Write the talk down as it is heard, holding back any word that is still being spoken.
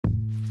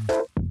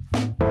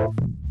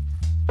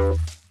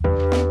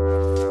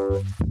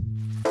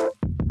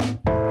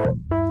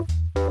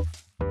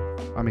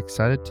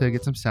excited to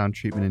get some sound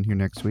treatment in here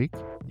next week.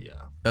 Yeah.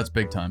 That's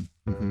big time.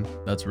 Mm-hmm.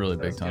 That's really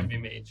big That's time. gonna be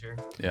major.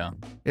 Yeah.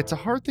 It's a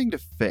hard thing to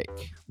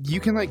fake. You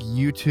can like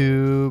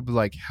YouTube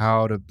like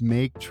how to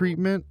make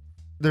treatment.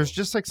 There's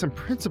just like some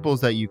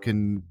principles that you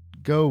can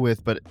go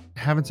with, but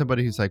having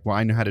somebody who's like, well,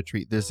 I know how to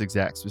treat this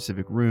exact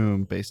specific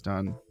room based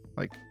on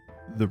like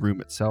the room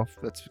itself,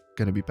 that's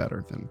going to be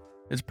better than.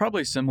 It's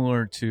probably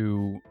similar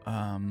to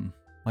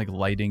like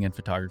lighting and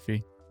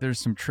photography. There's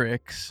some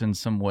tricks and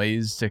some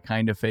ways to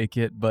kind of fake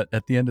it, but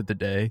at the end of the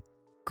day,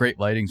 great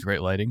lighting's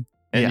great lighting.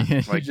 And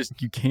Yeah,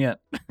 you can't.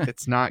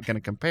 It's not going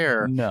to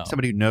compare. No.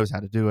 Somebody who knows how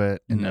to do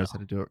it and No. knows how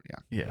to do it.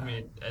 Yeah. Yeah. I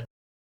mean,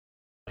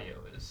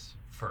 audio is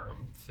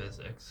firm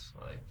physics.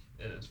 Like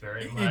it is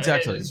very much.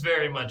 Exactly. It's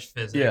very much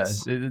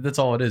physics. Yeah, that's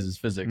all it is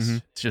physics.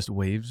 Mhm. It's just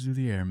waves through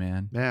the air,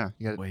 man. Yeah.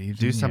 You got to Waves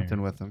do in the something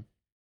air. with them.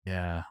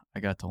 Yeah, I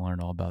got to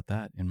learn all about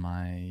that in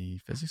my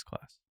physics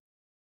class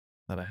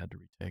that I had to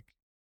retake.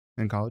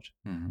 In college.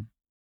 Mm-hmm.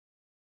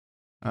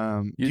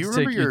 Do you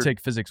remember You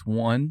take physics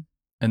 1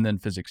 and then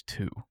physics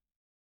 2.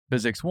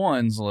 Physics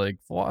 1's like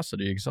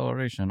velocity,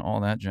 acceleration,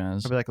 all that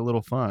jazz. probably like a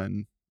little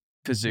fun.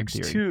 Physics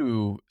theory.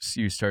 2,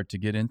 so you start to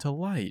get into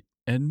light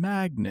and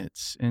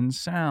magnets and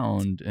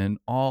sound and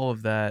all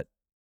of that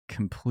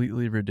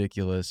completely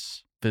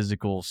ridiculous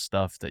physical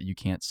stuff that you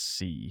can't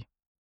see,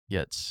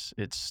 yet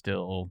it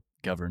still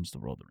governs the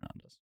world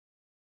around us.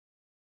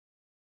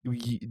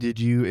 Did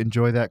you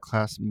enjoy that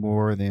class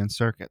more than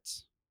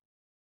circuits?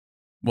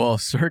 Well,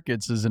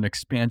 circuits is an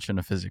expansion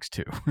of physics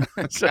 2.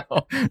 So,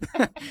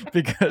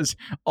 because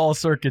all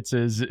circuits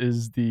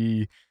is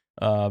the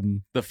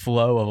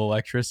flow of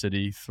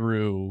electricity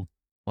through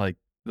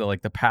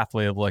the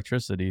pathway of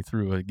electricity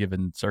through a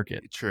given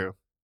circuit. True.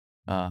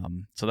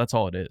 So that's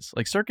all it is.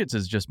 Like circuits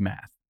is just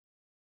math.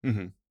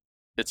 Mm-hmm.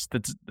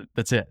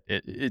 That's it.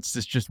 It's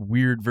this just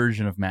weird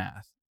version of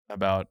math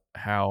about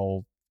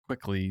how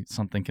quickly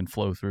something can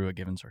flow through a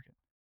given circuit.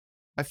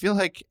 I feel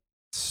like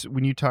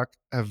when you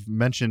have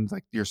mentioned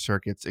like your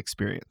circuits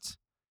experience,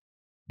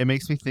 it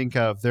makes me think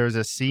of there's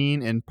a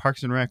scene in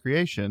Parks and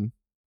Recreation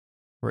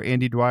where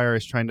Andy Dwyer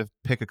is trying to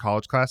pick a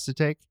college class to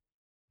take.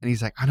 And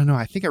he's like, I don't know.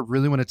 I think I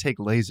really want to take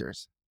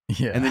lasers.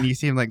 Yeah. And then you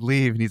see him like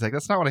leave and he's like,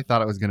 that's not what I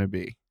thought it was going to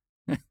be.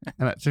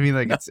 And to me,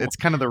 like it's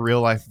kind of the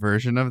real life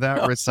version of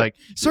that where it's like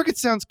circuit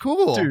sounds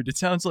cool. Dude, it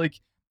sounds like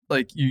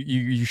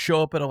you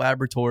show up at a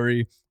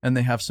laboratory and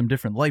they have some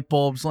different light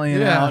bulbs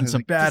laying out and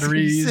some like, this is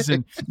batteries sick.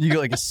 and you get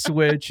like a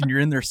switch and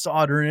you're in there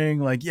soldering.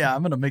 Like, yeah,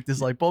 I'm going to make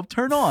this light bulb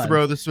turn on.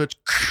 Throw the switch.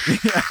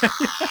 Yeah.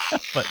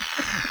 But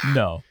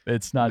no,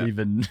 it's not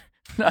even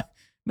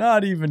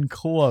not even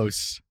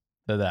close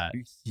to that.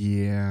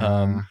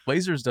 Yeah.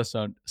 Lasers does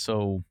sound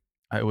so.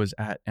 I was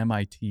at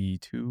MIT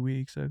 2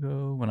 weeks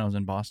ago when I was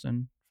in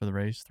Boston for the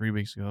race. 3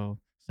 weeks ago,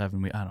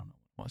 7 weeks. I don't know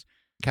what it was.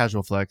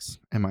 Casual flex,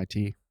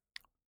 MIT.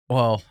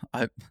 Well,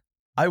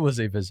 I was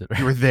a visitor.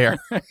 You were there.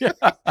 Yeah.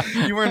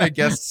 You weren't a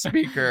guest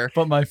speaker.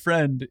 But my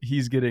friend,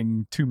 he's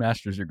getting 2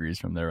 master's degrees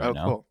from there right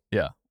now. Cool.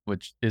 Yeah,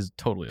 which is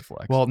totally a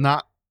flex. Well,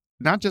 not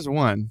just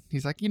one.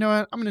 He's like, you know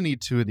what? I'm going to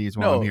need 2 of these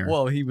while I'm here.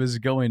 Well, he was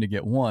going to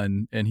get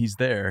one, and he's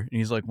there, and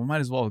he's like, well,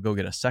 might as well go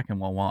get a second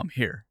one while I'm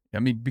here. I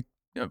mean,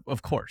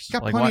 of course.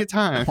 Got like, plenty of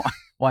time.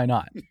 Why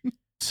not?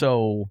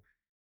 So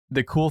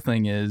the cool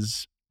thing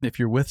is, if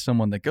you're with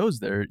someone that goes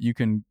there, you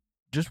can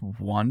just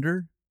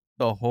wander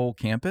the whole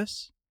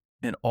campus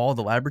and all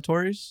the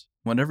laboratories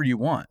whenever you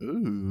want.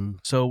 Ooh.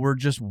 So we're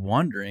just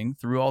wandering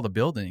through all the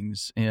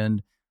buildings,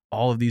 and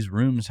all of these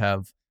rooms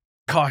have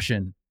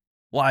caution,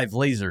 live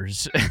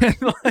lasers,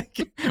 and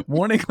like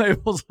warning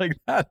labels like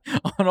that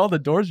on all the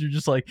doors. You're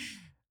just like,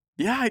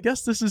 yeah, I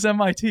guess this is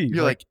MIT.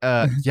 You're like,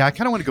 yeah, I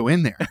kind of want to go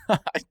in there.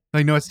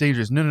 Like, no, it's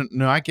dangerous.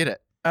 No, I get it.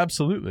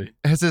 Absolutely.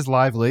 It says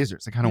live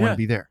lasers. I kind of want to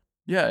be there.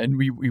 Yeah, and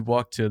we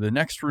walk to the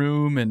next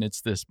room, and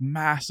it's this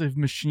massive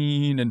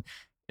machine, and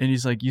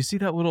he's like, you see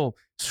that little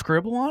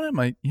scribble on it? I'm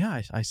like,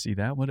 yeah, I see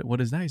that.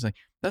 What is that? He's like,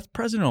 that's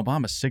President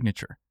Obama's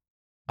signature.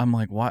 I'm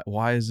like,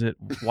 why is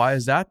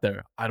that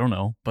there? I don't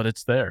know, but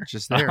it's there. It's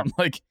just there. I'm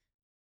like,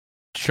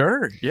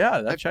 sure,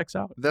 yeah, that checks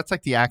out. That's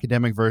like the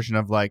academic version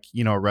of like,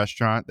 a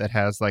restaurant that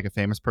has like a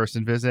famous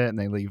person visit and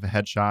they leave a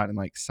headshot and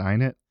like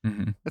sign it.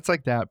 Mm-hmm. It's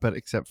like that, but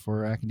except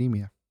for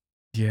academia.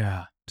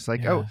 Yeah. It's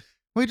like, Yeah. oh,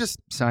 we just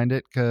signed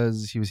it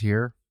because he was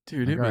here.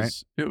 Dude, Like,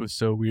 it was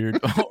so weird.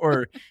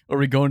 or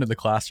we go into the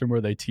classroom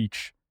where they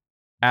teach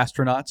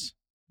astronauts.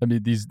 I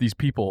mean, these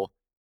people,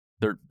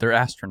 they're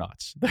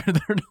astronauts.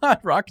 They're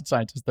not rocket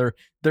scientists. They're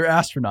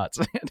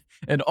astronauts.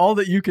 And all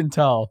that you can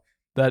tell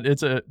that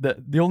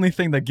the only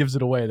thing that gives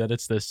it away that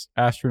it's this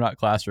astronaut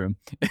classroom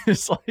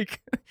is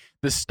like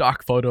this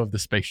stock photo of the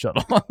space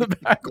shuttle on the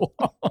back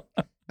wall.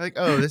 Like,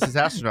 oh, this is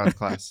astronaut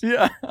class.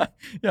 Yeah,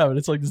 but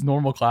it's like this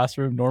normal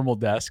classroom, normal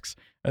desks,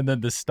 and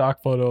then this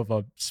stock photo of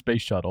a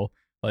space shuttle,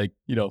 like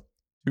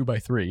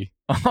 2x3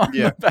 on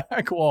the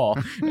back wall,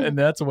 and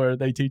that's where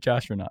they teach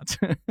astronauts.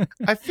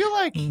 I feel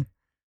like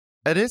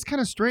it is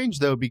kind of strange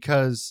though,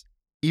 because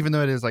even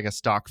though it is like a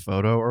stock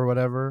photo or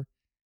whatever,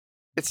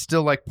 it's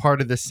still like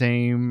part of the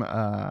same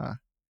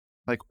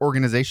like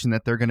organization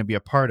that they're going to be a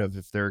part of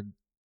if they're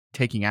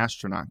taking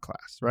astronaut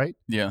class, right?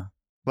 Yeah.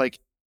 Like,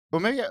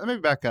 well, maybe let me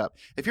back up.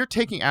 If you're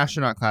taking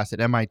astronaut class at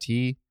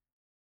MIT,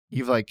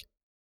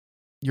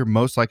 you're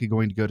most likely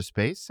going to go to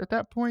space at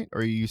that point,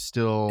 or are you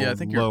still Yeah, I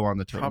think low on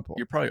the totem pole?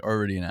 You're probably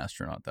already an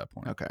astronaut at that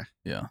point. Okay.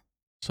 Yeah.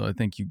 So I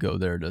think you go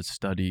there to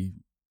study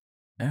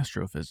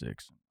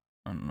astrophysics.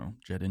 I don't know,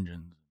 jet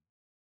engines,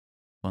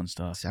 fun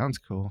stuff. Sounds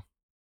cool.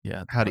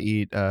 Yeah. How to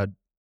eat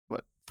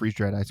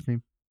freeze-dried ice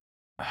cream?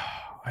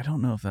 I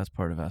don't know if that's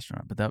part of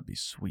astronaut, but that would be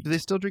sweet. Do they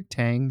still drink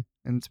Tang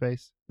in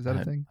space? Is that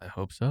a thing? I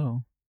hope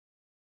so.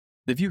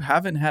 If you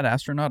haven't had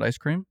astronaut ice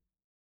cream,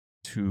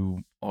 to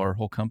our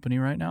whole company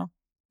right now,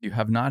 you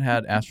have not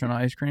had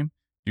astronaut ice cream,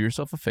 do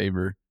yourself a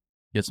favor,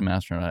 get some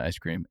astronaut ice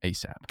cream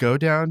ASAP. Go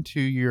down to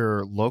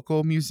your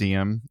local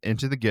museum,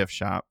 into the gift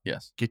shop.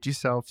 Yes. Get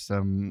yourself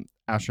some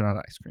astronaut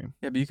ice cream.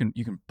 Yeah, but you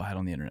can buy it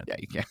on the internet. Yeah,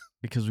 you can.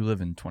 Because we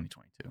live in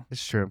 2022.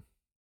 It's true.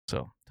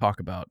 So talk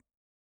about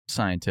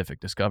scientific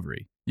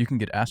discovery. You can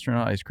get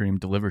astronaut ice cream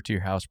delivered to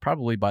your house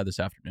probably by this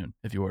afternoon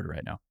if you order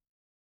right now.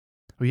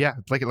 Well, yeah,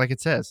 like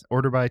it says,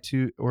 order by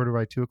 2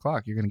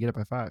 o'clock. You're gonna get it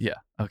by 5. Yeah.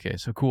 Okay.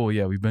 So cool.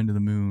 Yeah, we've been to the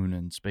moon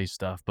and space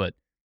stuff, but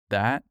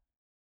that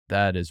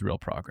is real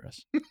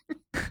progress.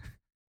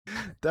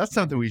 That's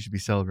something we should be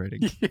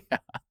celebrating. Yeah,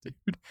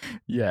 dude.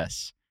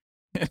 Yes.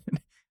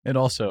 And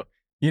also,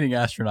 eating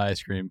astronaut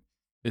ice cream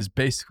is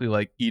basically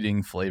like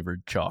eating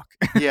flavored chalk.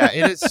 Yeah,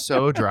 it is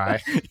so dry.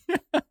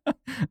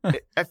 I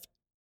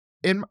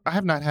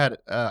have not had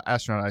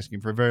astronaut ice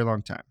cream for a very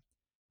long time.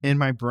 In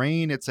my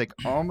brain, it's like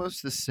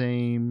almost the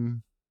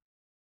same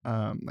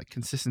like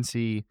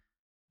consistency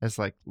as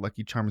like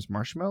Lucky Charms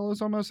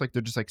marshmallows almost. Like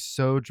they're just like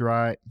so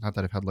dry. Not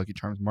that I've had Lucky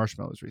Charms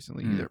marshmallows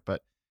recently either,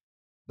 but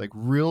like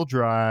real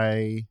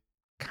dry,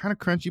 kind of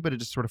crunchy, but it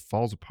just sort of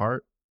falls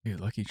apart. Dude,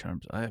 Lucky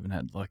Charms. I haven't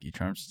had Lucky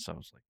Charms since I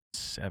was like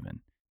 7.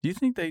 Do you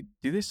think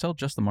do they sell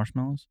just the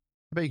marshmallows?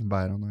 I bet you can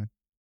buy it online.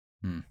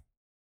 Hmm.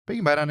 But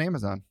you can buy it on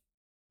Amazon.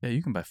 Yeah,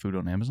 you can buy food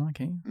on Amazon,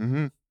 can't you?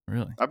 Mm-hmm.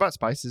 Really? I bought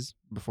spices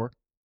before.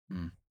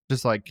 Hmm.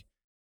 Just like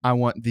I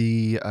want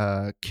the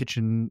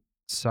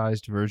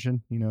kitchen-sized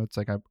version. You know, it's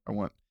like I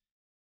want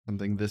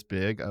something this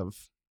big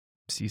of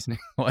seasoning.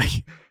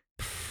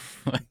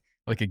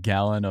 like a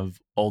gallon of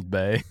Old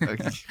Bay.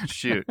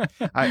 Shoot.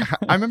 I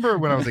remember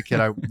when I was a kid,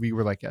 we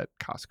were like at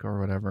Costco or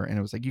whatever, and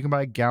it was like, you can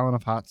buy a gallon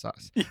of hot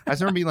sauce. Yeah. I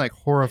just remember being like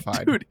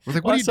horrified. Dude, I was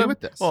like, what do you do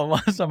with this? Well,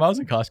 last time I was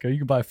at Costco, you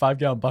can buy a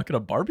 5-gallon bucket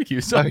of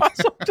barbecue sauce.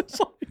 I'm just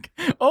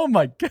like, oh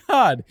my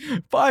God,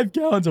 5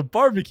 gallons of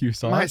barbecue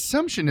sauce. My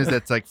assumption is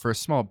that's like for a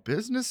small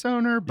business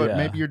owner, but Yeah.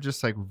 maybe you're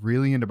just like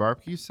really into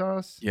barbecue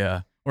sauce.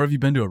 Yeah. Or have you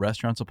been to a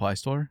restaurant supply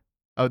store?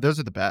 Oh, those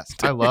are the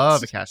best. I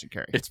love a cash and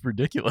carry. It's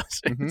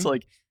ridiculous. Mhm. It's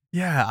like,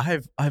 yeah,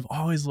 I've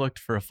always looked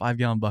for a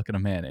 5-gallon bucket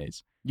of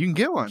mayonnaise. You can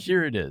get one.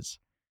 Here it is.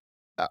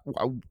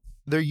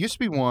 There used to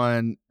be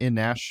one in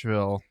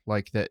Nashville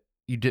like that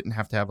you didn't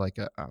have to have like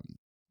a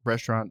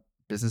restaurant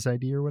business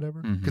ID or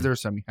whatever, because there are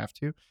some you have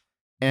to.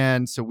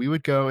 And so we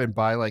would go and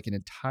buy like an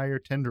entire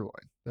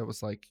tenderloin that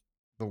was like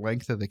the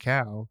length of the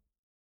cow.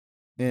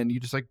 And you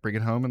just like bring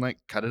it home and like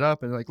cut it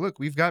up and like, look,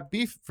 we've got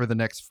beef for the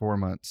next 4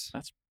 months.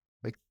 That's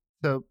like,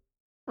 so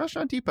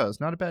Restaurant Depot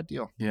is not a bad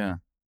deal. Yeah.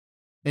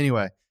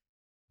 Anyway,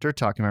 dirt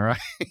talk, am I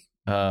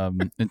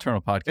right? Internal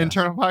podcast.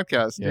 Internal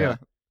podcast. Yeah.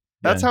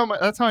 That's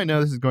how I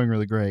know this is going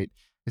really great.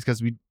 Is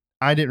because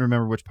I didn't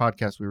remember which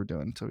podcast we were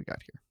doing until we got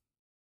here.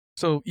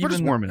 So we're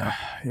just warming up.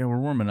 Yeah, we're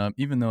warming up.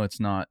 Even though it's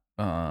not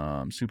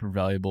super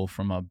valuable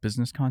from a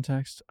business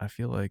context, I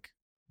feel like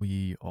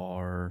we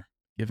are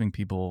giving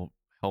people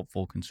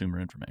helpful consumer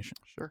information.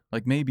 Sure.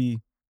 Like maybe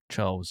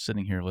Chell was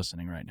sitting here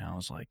listening right now. I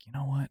was like, you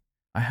know what?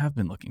 I have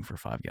been looking for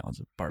 5 gallons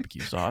of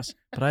barbecue sauce,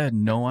 but I had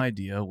no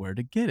idea where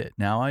to get it.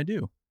 Now I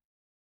do.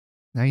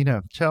 Now you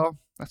know. Chell,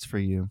 that's for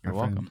you. You're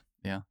welcome.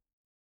 Yeah.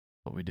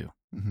 What we do.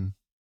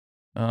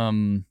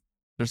 Mm-hmm.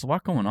 There's a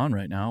lot going on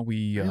right now.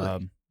 We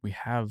Really? we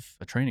have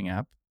a training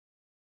app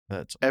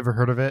that's Ever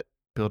heard of it?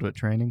 BuildWitt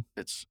training.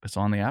 it's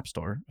on the App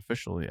Store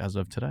officially as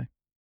of today.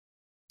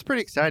 It's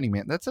pretty exciting,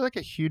 man. That's like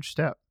a huge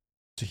step.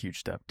 It's a huge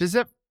step. Does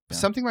that Yeah.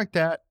 something like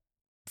that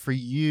for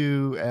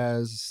you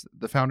as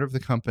the founder of the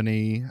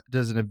company?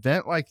 Does an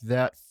event like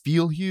that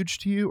feel huge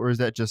to you, or is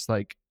that just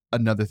like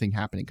another thing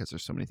happening because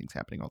there's so many things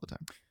happening all the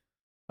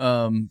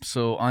time?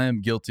 So I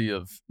am guilty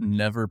of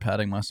never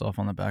patting myself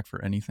on the back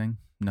for anything.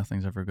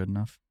 Nothing's ever good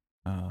enough.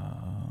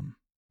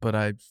 But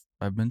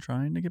I've been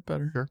trying to get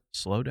better. Sure.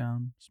 Slow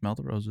down, smell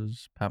the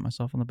roses, pat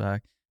myself on the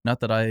back. Not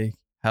that I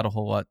had a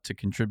whole lot to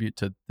contribute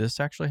to this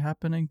actually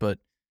happening, but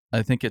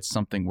I think it's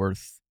something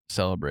worth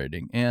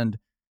celebrating. And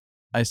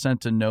I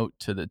sent a note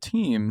to the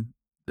team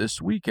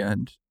this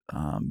weekend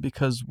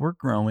because we're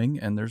growing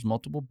and there's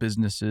multiple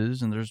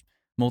businesses and there's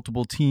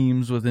multiple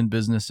teams within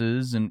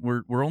businesses, and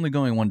we're only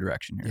going one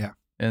direction here. Yeah.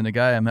 And the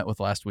guy I met with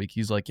last week,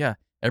 he's like, yeah,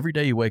 every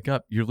day you wake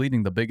up, you're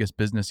leading the biggest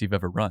business you've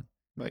ever run.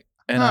 Like,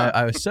 and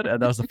I said it.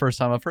 That was the first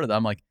time I've heard of that.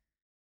 I'm like,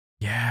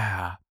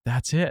 yeah,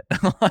 that's it.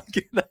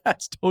 Like,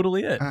 that's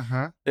totally it.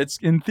 Uh-huh. It's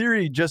in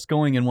theory just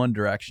going in one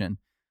direction.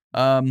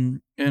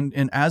 And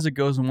as it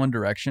goes in one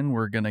direction,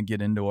 we're going to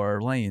get into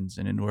our lanes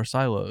and into our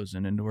silos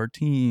and into our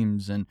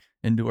teams and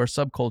into our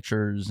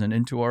subcultures and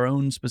into our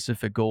own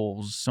specific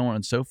goals, so on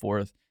and so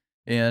forth,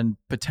 and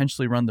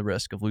potentially run the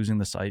risk of losing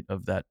the sight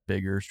of that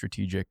bigger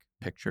strategic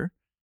picture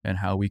and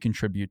how we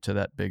contribute to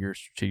that bigger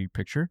strategic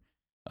picture.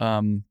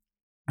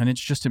 And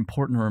it's just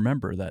important to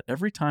remember that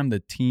every time the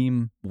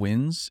team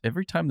wins,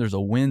 every time there's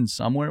a win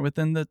somewhere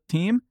within the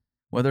team,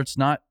 whether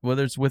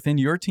it's within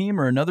your team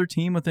or another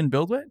team within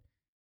BuildWitt,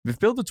 if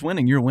BuildWitt's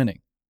winning, you're winning.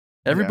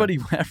 Everybody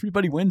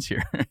wins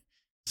here.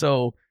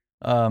 So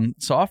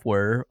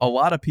software, a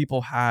lot of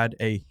people had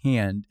a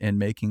hand in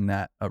making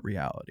that a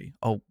reality.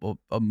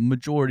 A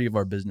majority of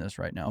our business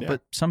right now,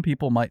 but some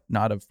people might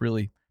not have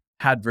really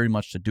had very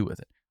much to do with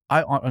it.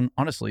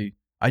 Honestly,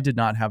 I did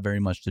not have very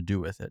much to do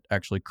with it,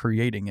 actually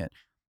creating it.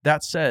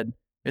 That said,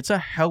 it's a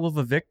hell of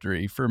a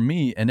victory for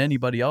me and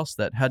anybody else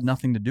that had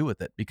nothing to do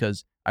with it,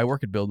 because I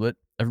work at BuildWitt.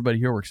 Everybody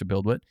here works at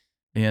BuildWitt,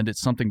 and it's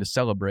something to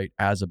celebrate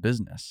as a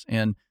business,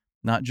 and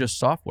not just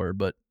software,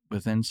 but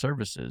within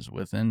services,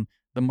 within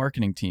the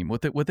marketing team,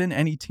 within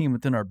any team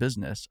within our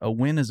business. A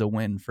win is a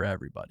win for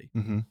everybody.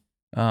 Mm-hmm.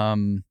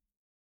 And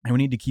we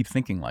need to keep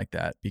thinking like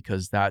that,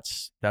 because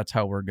that's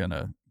how we're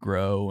gonna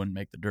grow and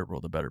make the dirt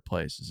world a better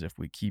place, is if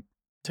we keep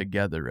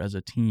together as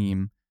a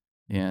team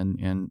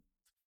and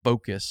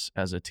focus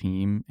as a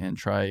team and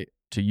try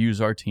to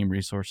use our team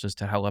resources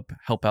to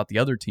help out the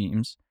other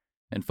teams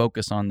and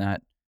focus on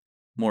that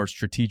more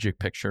strategic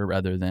picture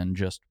rather than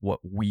just what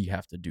we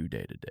have to do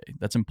day to day.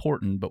 That's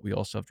important, but we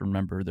also have to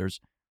remember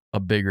there's a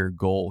bigger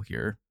goal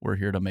here. We're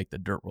here to make the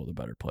dirt world a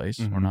better place.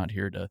 Mm-hmm. We're not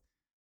here to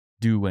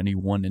do any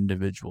one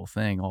individual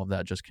thing. All of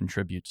that just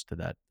contributes to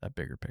that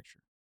bigger picture.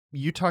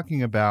 You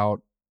talking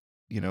about,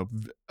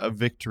 a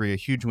victory, a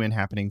huge win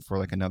happening for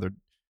like another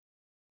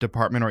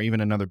department or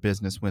even another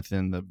business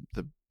within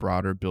the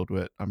broader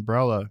BuildWitt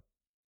umbrella.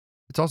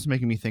 It's also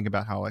making me think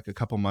about how, like, a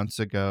couple months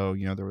ago,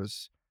 there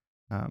was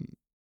a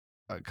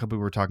couple people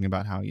were talking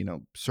about how,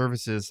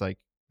 services like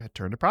had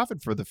turned a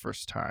profit for the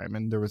first time,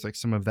 and there was like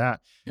some of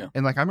that. Yeah.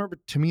 And like, I remember,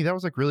 to me, that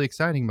was like really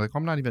exciting. Like,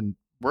 I'm not even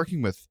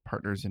working with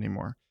partners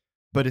anymore,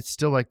 but it's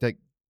still like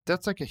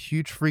that's like a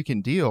huge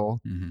freaking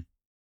deal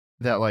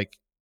that like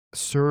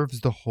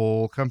serves the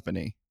whole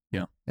company.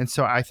 Yeah. And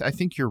so I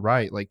think you're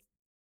right. Like,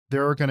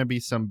 there are going to be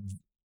some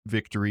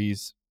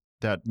victories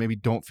that maybe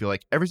don't feel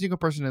like every single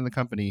person in the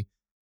company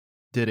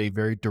did a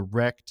very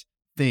direct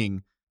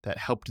thing that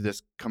helped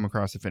this come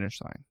across the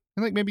finish line.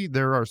 And like, maybe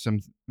there are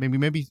some,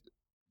 maybe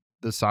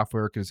the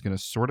software is going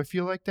to sort of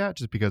feel like that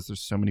just because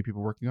there's so many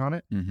people working on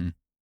it. Mm-hmm.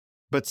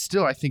 But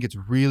still, I think it's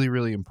really,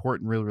 really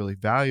important, really, really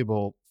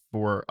valuable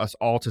for us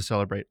all to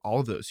celebrate all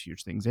of those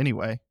huge things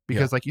anyway.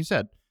 Because like you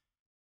said,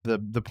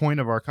 the point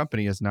of our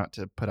company is not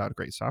to put out a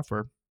great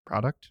software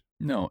product.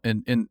 No,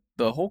 and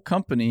the whole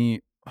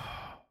company,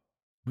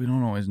 we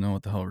don't always know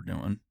what the hell we're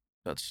doing.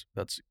 That's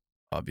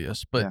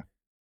obvious, but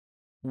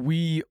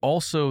we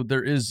also,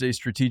 there is a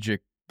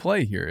strategic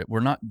play here.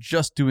 We're not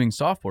just doing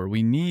software.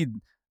 We need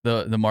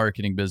the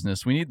marketing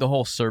business. We need the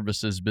whole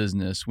services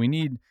business. We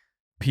need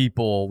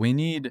people. We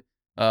need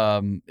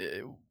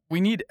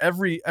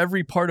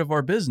every part of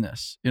our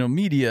business.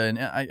 Media, and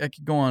I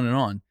could go on and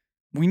on.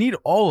 We need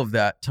all of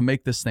that to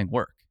make this thing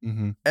work.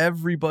 Mm-hmm.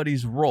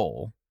 Everybody's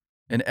role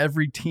and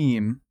every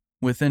team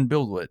within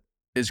BuildWitt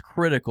is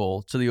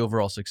critical to the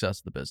overall success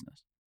of the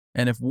business.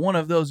 And if one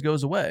of those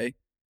goes away,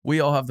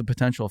 we all have the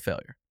potential of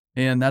failure.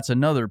 And that's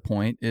another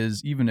point,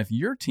 is even if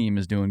your team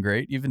is doing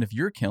great, even if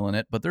you're killing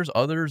it, but there's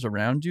others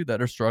around you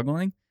that are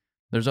struggling,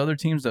 there's other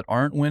teams that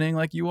aren't winning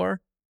like you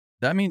are,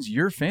 that means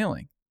you're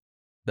failing.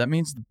 That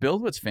means the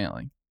BuildWitt's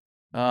failing.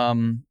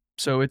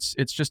 So it's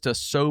just a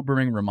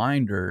sobering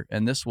reminder.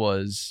 And this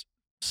was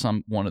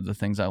one of the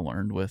things I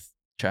learned with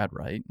Chad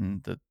Wright,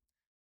 and the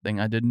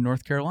thing I did in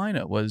North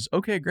Carolina was,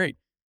 okay, great.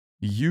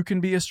 You can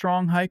be a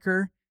strong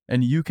hiker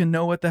and you can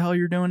know what the hell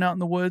you're doing out in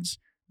the woods,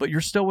 but you're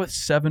still with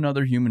 7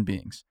 other human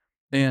beings.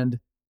 And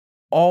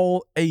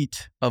all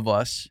 8 of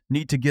us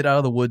need to get out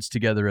of the woods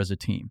together as a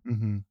team.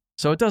 Mm-hmm.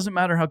 So it doesn't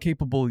matter how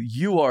capable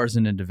you are as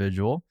an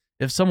individual.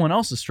 If someone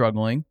else is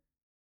struggling,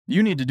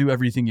 you need to do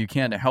everything you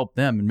can to help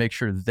them and make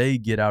sure they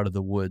get out of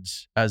the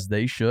woods as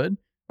they should,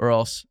 or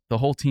else the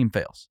whole team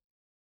fails.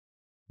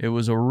 It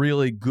was a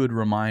really good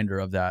reminder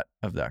of that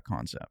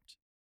concept.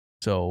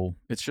 So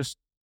it's just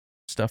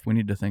stuff we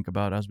need to think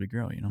about as we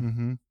grow,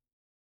 Mm-hmm.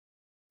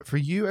 For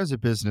you as a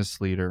business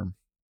leader,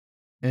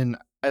 and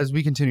as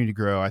we continue to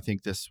grow, I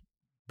think this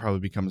probably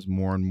becomes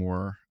more and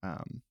more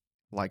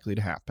likely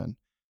to happen.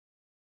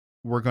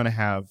 We're going to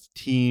have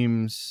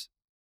teams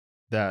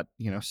that,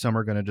 some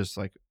are going to just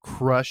like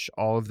crush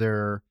all of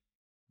their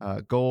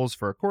goals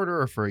for a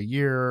quarter or for a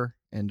year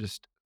and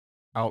just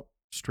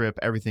outstrip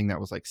everything that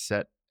was like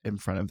set in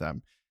front of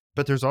them.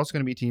 But there's also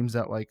going to be teams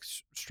that like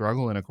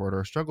struggle in a quarter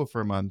or struggle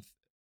for a month,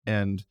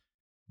 and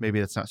maybe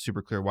that's not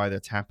super clear why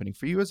that's happening.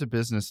 For you as a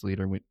business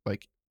leader,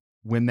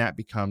 when that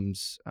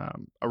becomes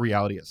a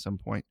reality at some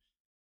point,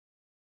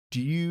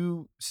 do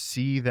you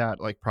see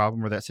that like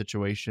problem or that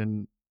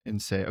situation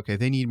and say, okay,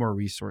 they need more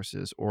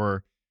resources,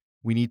 or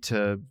we need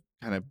to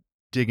kind of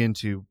dig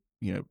into,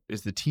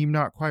 is the team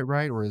not quite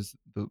right, or is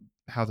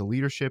how the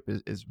leadership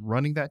is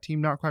running that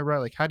team not quite right?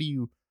 Like, how do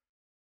you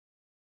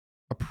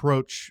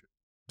approach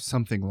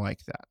something like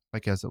that,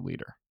 like as a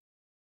leader?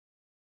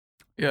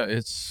 Yeah,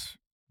 it's,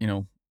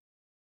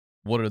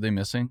 what are they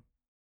missing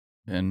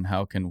and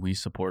how can we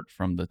support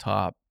from the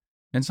top?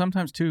 And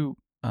sometimes too,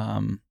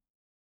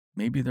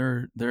 maybe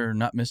they're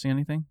not missing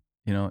anything.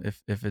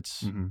 If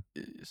it's,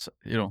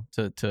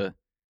 to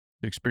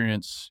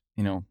experience,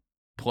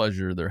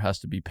 pleasure, there has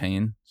to be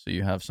pain. So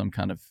you have some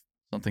kind of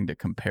something to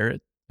compare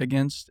it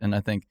against. And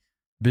I think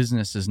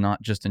business is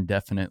not just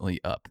indefinitely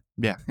up.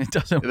 Yeah. It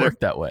doesn't work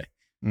that way.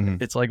 Mm-hmm.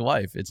 It's like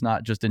life. It's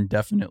not just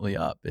indefinitely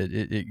up.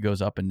 It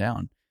goes up and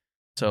down.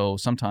 So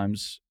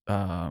sometimes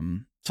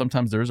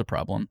there is a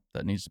problem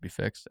that needs to be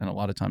fixed. And a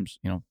lot of times,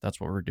 that's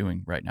what we're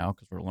doing right now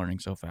because we're learning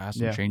so fast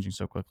and changing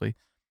so quickly.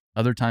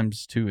 Other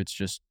times too, it's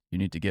just, you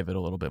need to give it a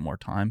little bit more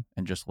time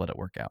and just let it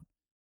work out.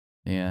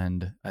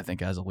 And I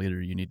think as a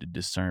leader, you need to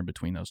discern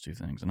between those two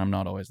things. And I'm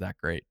not always that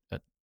great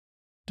at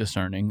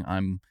discerning.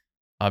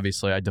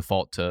 I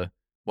default to,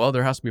 well,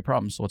 there has to be a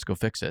problem, so let's go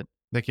fix it.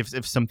 Like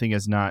if something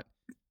is not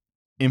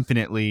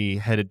infinitely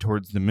headed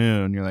towards the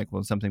moon, you're like,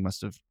 well, something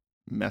must have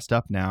messed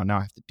up now. Now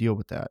I have to deal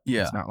with that.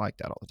 Yeah. It's not like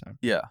that all the time.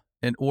 Yeah.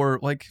 And, or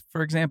like,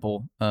 for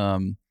example,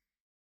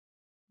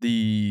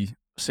 the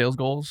sales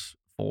goals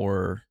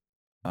for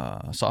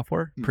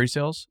software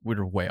pre-sales, we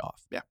were way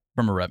off. Yeah.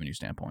 From a revenue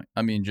standpoint.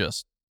 I mean,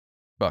 just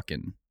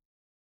fucking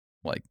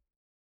like,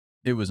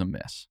 it was a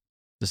miss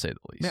to say the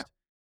least. Yeah.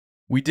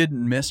 We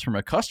didn't miss from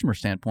a customer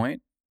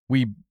standpoint.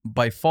 We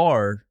by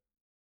far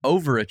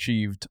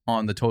overachieved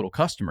on the total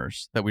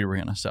customers that we were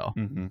going to sell,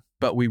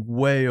 but we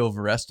way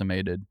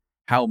overestimated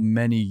how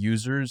many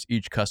users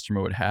each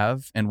customer would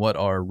have and what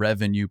our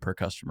revenue per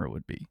customer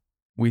would be.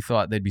 We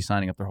thought they'd be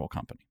signing up their whole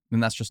company,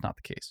 and that's just not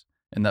the case.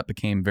 And that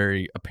became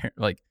very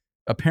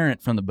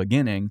apparent from the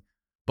beginning,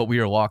 but we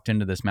were locked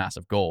into this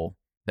massive goal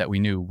that we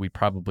knew we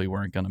probably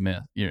weren't going to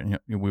miss.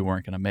 We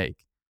weren't going to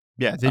make.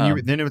 Yeah.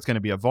 Then it was going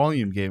to be a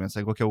volume game. It's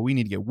like, okay, well, we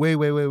need to get way,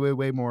 way, way, way,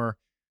 way more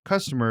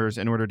customers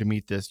in order to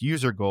meet this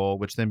user goal,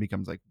 which then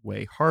becomes like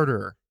way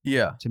harder.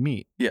 Yeah. To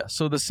meet. Yeah.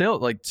 So the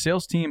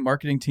sales team,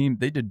 marketing team,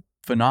 they did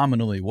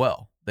phenomenally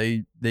well.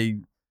 They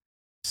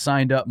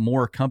signed up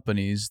more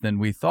companies than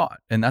we thought,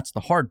 and that's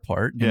the hard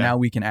part. And now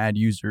we can add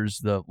users,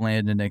 the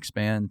land and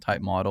expand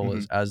type model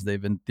as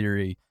they've in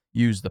theory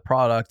used the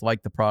product,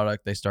 like the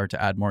product, they start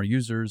to add more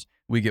users.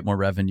 We get more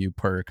revenue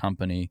per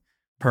company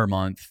per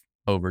month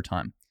over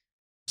time.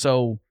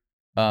 So,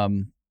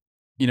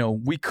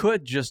 we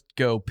could just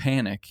go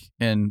panic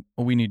and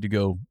we need to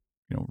go,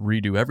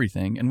 redo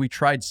everything. And we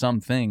tried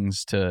some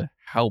things to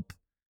help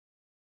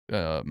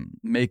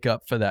make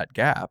up for that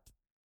gap.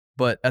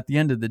 But at the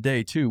end of the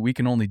day, too, we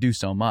can only do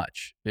so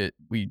much.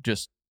 We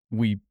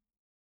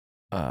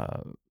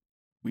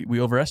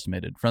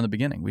overestimated from the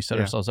beginning. We set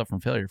ourselves up for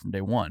failure from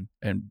day one,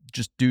 and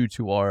just due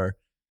to our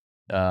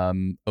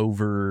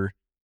over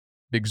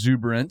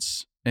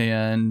exuberance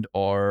and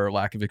our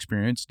lack of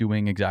experience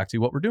doing exactly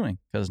what we're doing,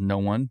 because no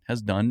one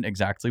has done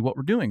exactly what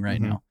we're doing right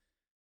now.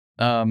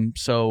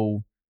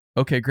 So,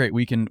 okay, great.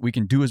 We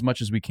can do as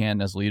much as we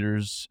can as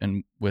leaders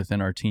and within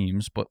our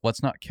teams, but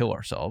let's not kill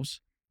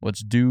ourselves.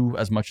 Let's do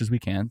as much as we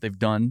can. They've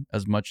done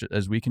as much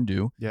as we can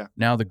do. Yeah.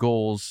 Now the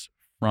goals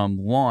from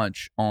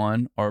launch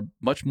on are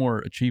much more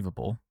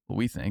achievable,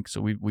 we think.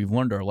 So we've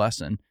learned our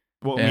lesson.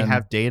 Well, we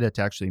have data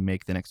to actually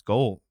make the next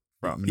goal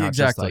from. Not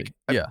exactly. Just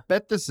like, I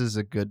bet this is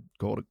a good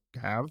goal to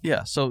have.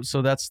 Yeah. So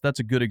that's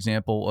a good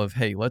example of,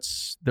 hey,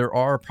 there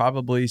are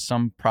probably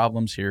some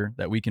problems here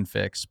that we can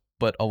fix,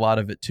 but a lot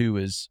of it too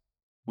is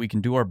we can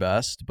do our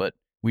best, but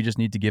we just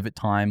need to give it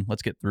time.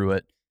 Let's get through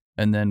it.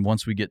 And then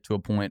once we get to a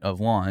point of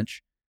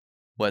launch,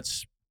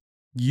 let's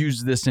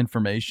use this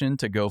information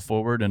to go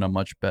forward in a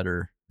much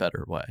better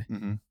way.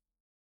 I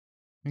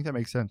think that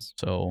makes sense.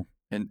 So,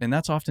 and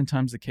that's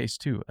oftentimes the case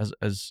too,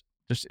 as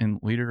just in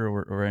leader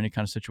or any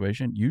kind of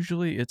situation.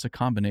 Usually it's a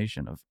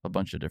combination of a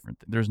bunch of different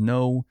things. There's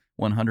no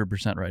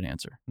 100% right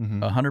answer.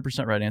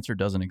 100% right answer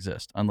doesn't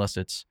exist unless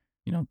it's,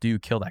 do you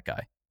kill that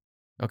guy?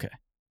 Okay.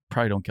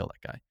 Probably don't kill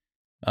that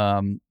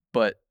guy.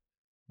 But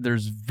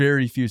there's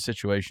very few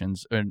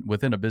situations, and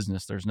within a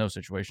business, there's no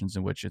situations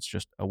in which it's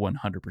just a 100%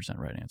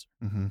 right answer.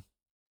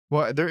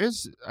 Well,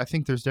 I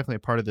think there's definitely a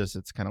part of this.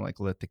 It's kind of like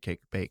let the cake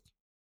bake.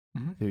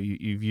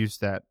 You've used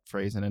that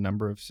phrase in a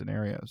number of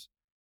scenarios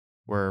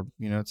where,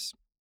 it's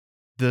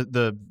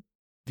the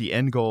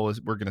end goal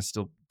is we're going to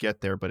still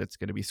get there, but it's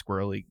going to be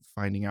squirrely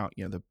finding out,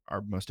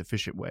 our most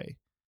efficient way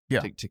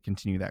to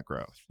continue that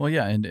growth. Well,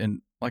 yeah.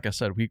 And like I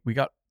said, we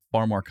got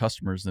far more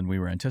customers than we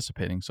were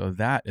anticipating. So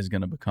that is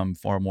going to become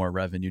far more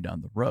revenue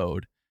down the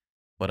road.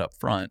 But up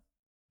front,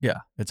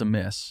 it's a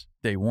miss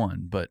day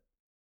one, but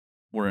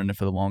we're in it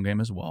for the long game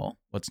as well.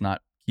 Let's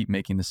not keep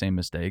making the same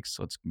mistakes.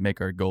 Let's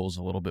make our goals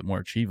a little bit more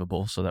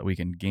achievable so that we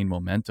can gain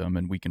momentum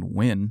and we can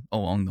win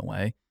along the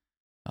way.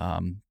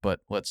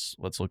 But let's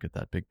look at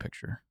that big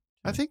picture.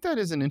 I think that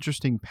is an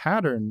interesting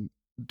pattern,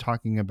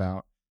 talking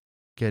about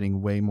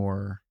getting way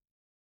more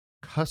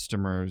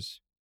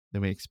customers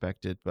than we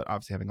expected, but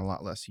obviously having a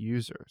lot less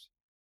users.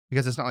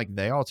 Because it's not like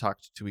they all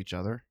talked to each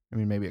other. I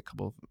mean, maybe a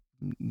couple of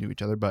them knew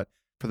each other, but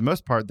for the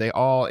most part, they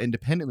all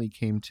independently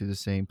came to the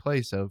same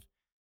place of,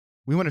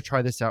 we want to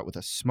try this out with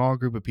a small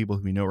group of people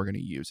who we know are going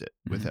to use it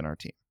within our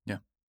team. Yeah.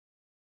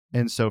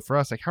 And so for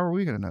us, like, how are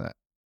we going to know that?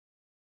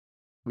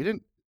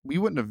 We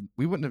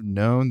wouldn't have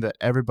known that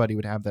everybody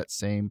would have that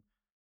same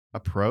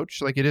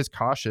approach. Like, it is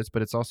cautious,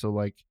 but it's also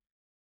like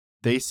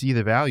they see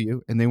the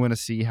value and they want to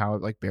see how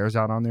it like bears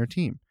out on their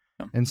team.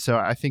 Yeah. And so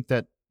I think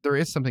that there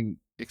is something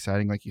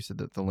exciting, like you said,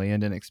 that the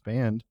land and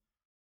expand,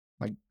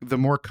 like the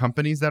more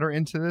companies that are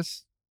into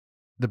this,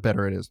 the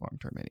better it is long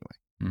term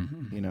anyway.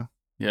 Mm-hmm. You know?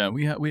 Yeah,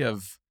 we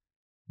have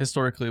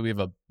historically we have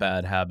a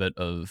bad habit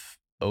of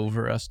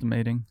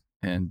overestimating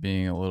and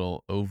being a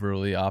little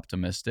overly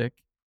optimistic,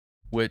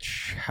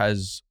 which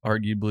has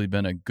arguably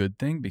been a good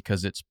thing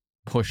because it's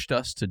pushed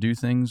us to do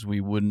things we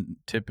wouldn't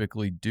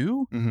typically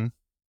do. Mm-hmm.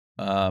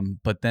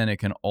 But then it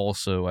can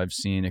also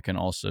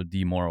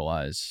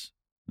demoralize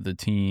the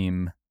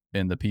team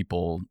and the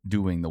people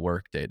doing the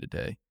work day to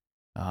day.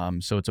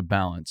 So it's a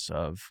balance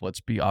of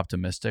let's be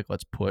optimistic,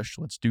 let's push,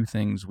 let's do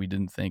things we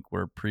didn't think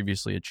were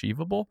previously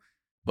achievable,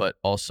 but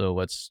also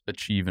let's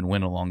achieve and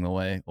win along the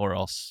way, or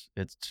else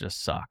it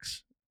just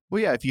sucks.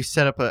 Well, yeah, if you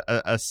set up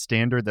a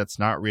standard that's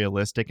not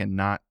realistic and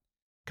not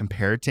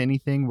compared to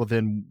anything, well,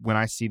 then when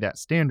I see that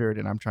standard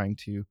and I'm trying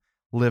to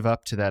live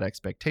up to that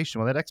expectation,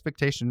 well, that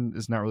expectation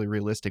is not really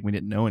realistic. We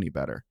didn't know any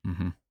better.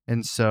 Mm-hmm.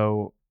 And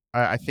so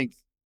I think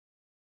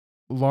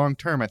long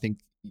term, I think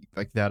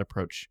like that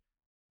approach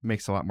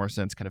makes a lot more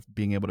sense, kind of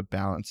being able to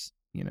balance,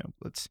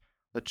 let's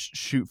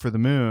shoot for the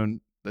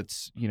moon.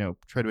 Let's,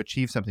 try to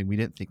achieve something we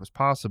didn't think was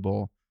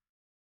possible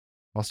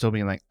while still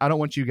being like, I don't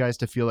want you guys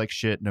to feel like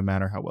shit no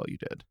matter how well you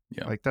did.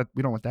 Yeah. Like that.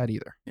 We don't want that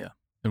either. Yeah.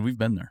 And we've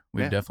been there.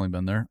 We've definitely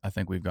been there. I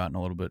think we've gotten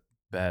a little bit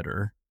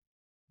better.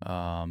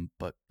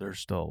 But there's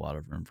still a lot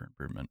of room for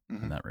improvement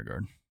in that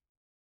regard.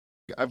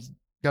 I've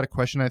got a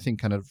question I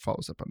think kind of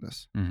follows up on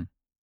this. Mm-hmm.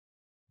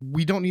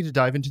 We don't need to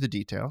dive into the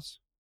details,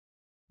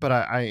 but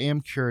I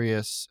am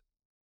curious,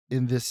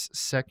 in this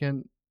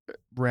second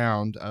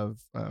round of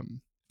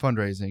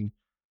fundraising,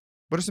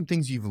 what are some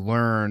things you've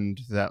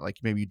learned that like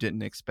maybe you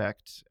didn't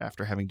expect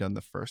after having done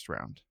the first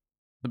round?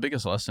 The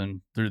biggest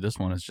lesson through this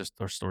one is just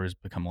our stories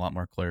become a lot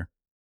more clear,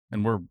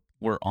 and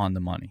we're on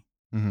the money.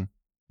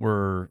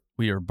 Mm-hmm.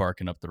 We are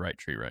barking up the right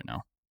tree right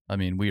now. I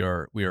mean, we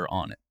are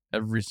on it.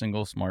 Every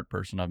single smart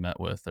person I've met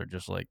with, they're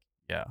just like,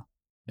 yeah.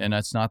 And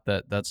that's not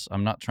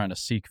I'm not trying to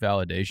seek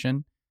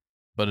validation,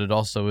 but it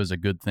also is a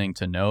good thing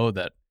to know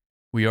that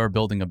we are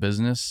building a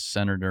business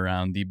centered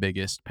around the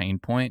biggest pain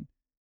point,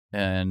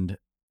 and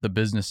the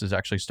business is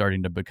actually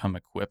starting to become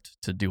equipped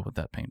to deal with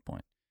that pain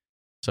point.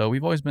 So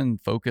we've always been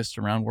focused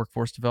around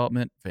workforce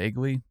development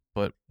vaguely,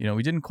 but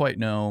we didn't quite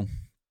know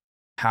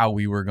how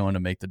we were going to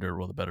make the dirt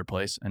world a better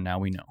place. And now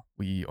we know.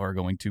 We are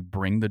going to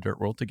bring the dirt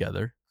world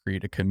together,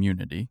 create a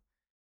community,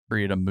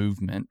 create a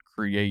movement,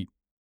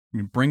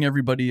 bring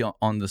everybody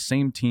on the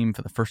same team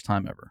for the first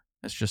time ever.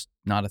 It's just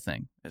not a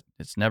thing.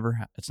 It's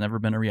never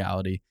been a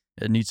reality.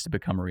 It needs to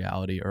become a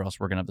reality, or else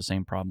we're going to have the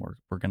same problem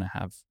we're going to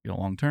have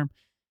long term.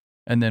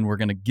 And then we're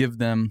going to give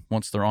them,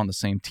 once they're on the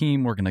same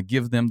team, we're going to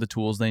give them the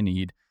tools they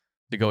need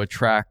to go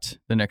attract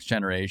the next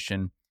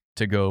generation,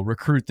 to go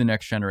recruit the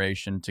next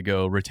generation, to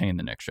go retain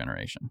the next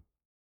generation.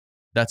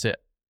 That's it.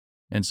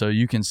 And so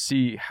you can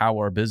see how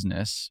our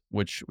business,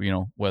 which,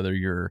 whether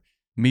you're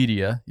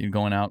media, you're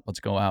going out,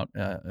 let's go out,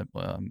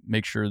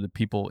 make sure that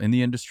people in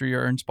the industry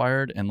are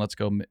inspired, and let's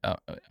go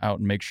out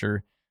and make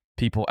sure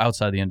people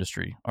outside the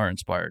industry are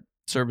inspired.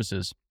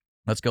 Services,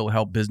 let's go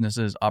help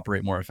businesses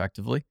operate more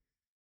effectively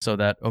so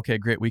that, okay,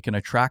 great, we can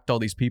attract all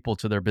these people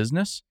to their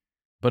business,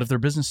 but if their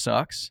business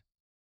sucks,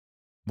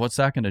 what's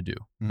that going to do?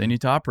 Mm-hmm. They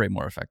need to operate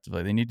more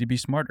effectively. They need to be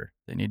smarter.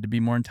 They need to be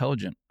more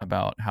intelligent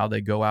about how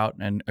they go out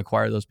and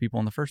acquire those people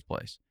in the first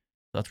place.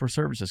 That's where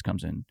services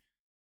comes in.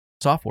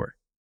 Software,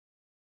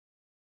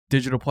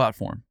 digital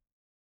platform,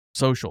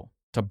 social,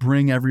 to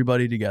bring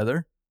everybody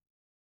together,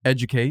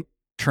 educate,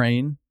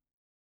 train,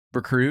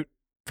 recruit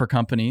for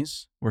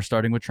companies. We're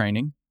starting with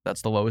training.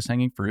 That's the lowest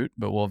hanging fruit,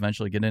 but we'll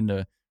eventually get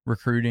into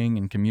recruiting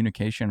and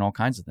communication, all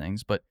kinds of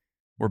things. But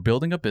we're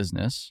building a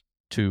business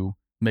to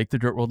make the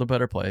dirt world a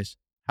better place.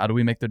 How do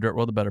we make the dirt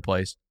world a better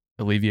place?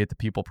 Alleviate the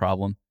people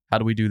problem. How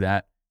do we do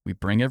that? We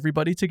bring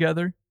everybody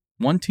together,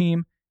 one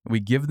team, and we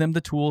give them the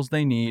tools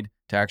they need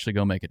to actually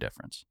go make a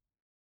difference.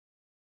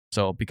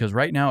 So, because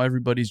right now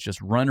everybody's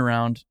just run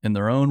around in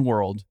their own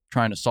world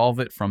trying to solve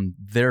it from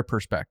their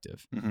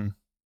perspective. Mm-hmm.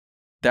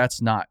 That's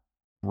not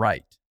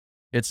right.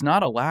 It's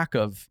not a lack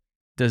of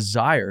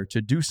desire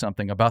to do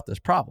something about this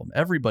problem.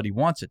 Everybody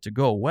wants it to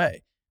go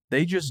away.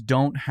 They just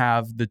don't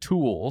have the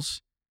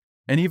tools.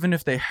 And even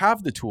if they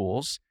have the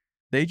tools,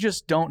 they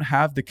just don't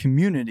have the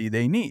community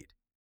they need.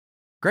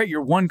 Great,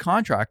 you're one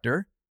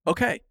contractor.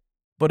 Okay.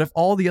 But if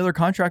all the other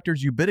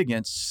contractors you bid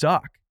against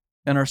suck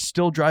and are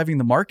still driving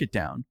the market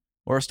down,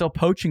 or are still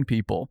poaching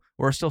people,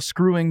 or are still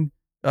screwing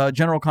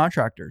general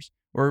contractors,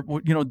 or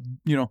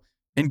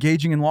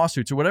engaging in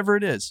lawsuits or whatever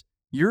it is,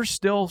 you're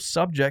still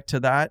subject to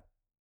that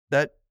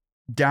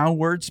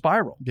downward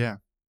spiral. Yeah.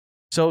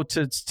 So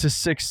to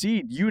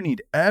succeed, you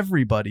need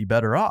everybody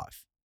better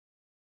off.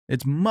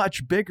 It's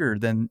much bigger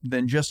than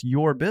just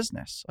your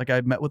business. Like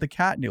I met with a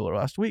cat dealer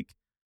last week.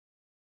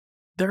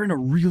 They're in a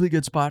really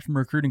good spot from a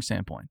recruiting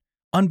standpoint.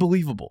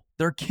 Unbelievable.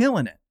 They're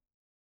killing it.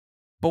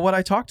 But what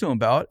I talked to them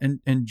about,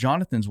 and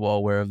Jonathan's well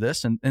aware of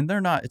this, and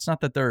they're not, it's not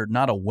that they're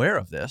not aware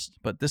of this,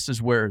 but this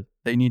is where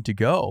they need to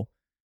go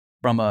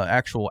from an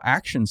actual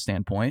action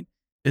standpoint,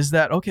 is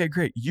that, okay,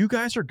 great, you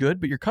guys are good,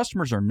 but your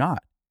customers are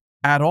not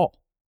at all.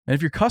 And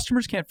if your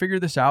customers can't figure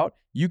this out,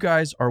 you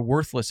guys are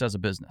worthless as a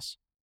business.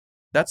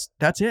 That's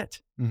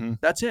it. Mm-hmm.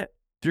 That's it.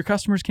 If your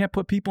customers can't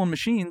put people in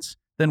machines,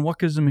 then what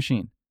good is a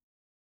machine?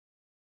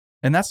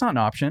 And that's not an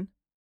option.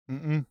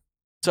 Mm-mm.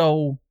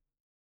 So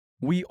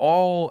we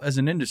all, as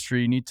an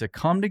industry, need to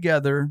come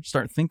together,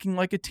 start thinking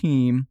like a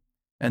team,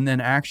 and then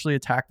actually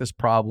attack this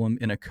problem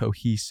in a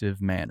cohesive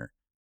manner.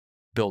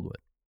 BuildWitt.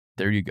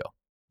 There you go.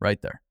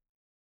 Right there.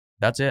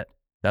 That's it.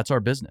 That's our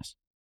business.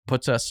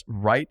 Puts us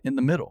right in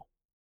the middle.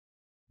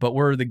 But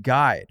we're the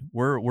guide.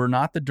 We're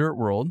not the dirt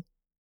world.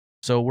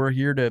 So we're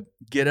here to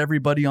get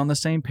everybody on the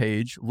same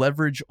page,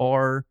 leverage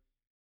our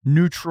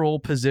neutral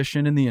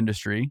position in the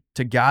industry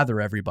to gather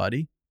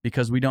everybody,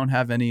 because we don't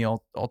have any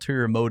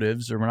ulterior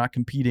motives, or we're not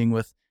competing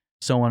with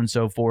so on and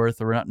so forth,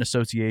 or we're not an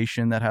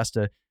association that has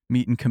to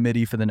meet in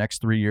committee for the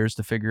next 3 years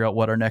to figure out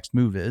what our next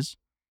move is.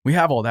 We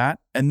have all that.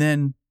 And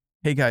then,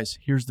 hey guys,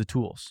 here's the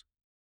tools.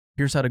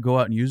 Here's how to go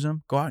out and use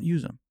them. Go out and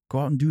use them. Go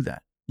out and do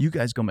that. You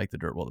guys go make the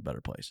dirt world a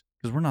better place,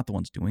 because we're not the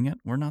ones doing it.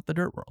 We're not the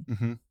dirt world.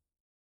 Mm-hmm.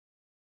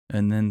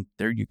 And then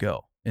there you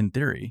go. In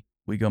theory,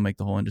 we go make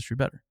the whole industry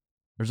better.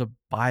 There's a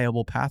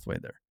viable pathway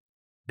there.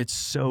 It's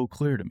so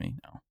clear to me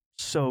now.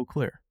 So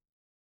clear.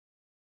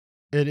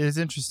 It is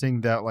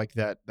interesting that like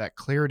that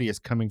clarity is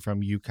coming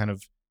from you kind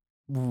of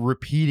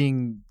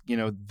repeating,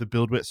 the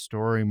BuildWitt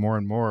story more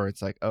and more.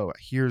 It's like, oh,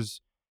 here's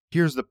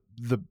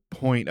the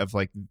point of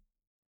like,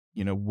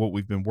 what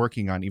we've been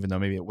working on, even though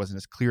maybe it wasn't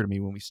as clear to me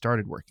when we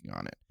started working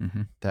on it.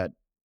 Mm-hmm. That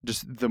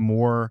just the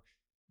more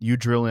you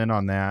drill in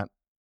on that,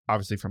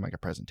 obviously from like a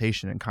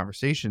presentation and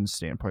conversation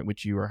standpoint,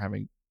 which you are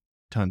having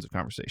tons of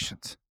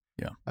conversations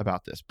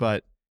about this,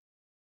 but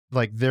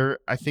like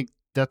I think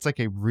that's like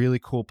a really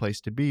cool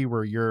place to be,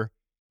 where you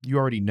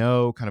already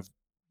know kind of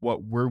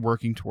what we're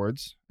working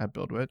towards at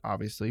BuildWitt,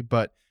 obviously,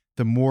 but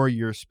the more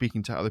you're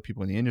speaking to other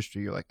people in the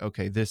industry, you're like,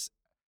 okay, this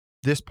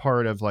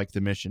part of like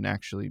the mission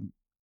actually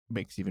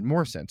makes even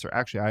more sense, or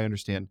actually I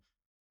understand,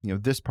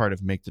 this part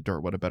of make the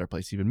dirt world a better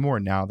place even more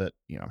now that,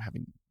 I'm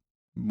having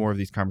more of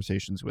these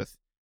conversations with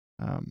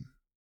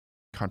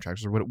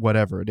contractors or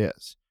whatever it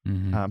is.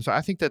 Mm-hmm. So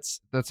I think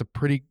that's a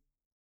pretty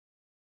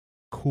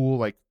cool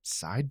like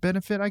side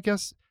benefit, I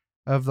guess,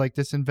 of like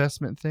this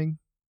investment thing.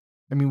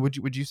 I mean,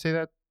 would you say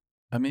that?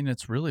 I mean,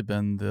 it's really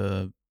been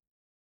the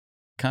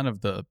kind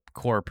of the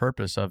core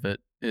purpose of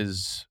it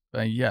is,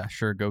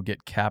 sure, go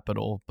get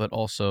capital, but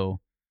also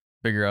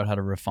figure out how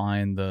to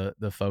refine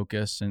the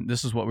focus. And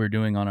this is what we're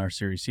doing on our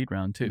Series Seed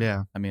round too.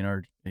 Yeah. I mean,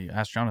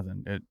 ask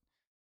Jonathan,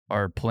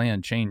 our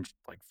plan changed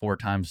like 4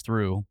 times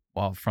through,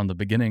 from the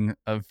beginning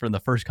from the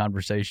first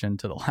conversation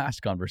to the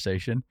last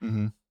conversation.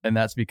 Mm-hmm. And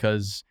that's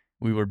because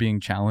we were being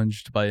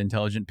challenged by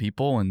intelligent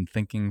people and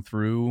thinking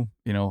through,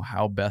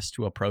 how best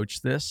to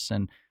approach this.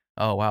 And,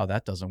 oh, wow,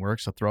 that doesn't work.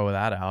 So throw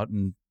that out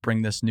and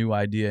bring this new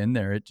idea in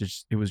there.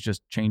 It was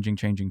just changing.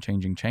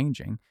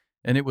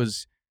 And it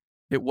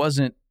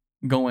wasn't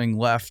going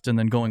left and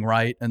then going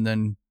right and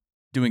then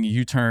doing a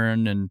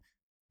U-turn and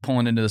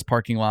pulling into this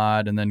parking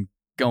lot and then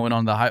going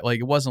on the high. Like,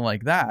 it wasn't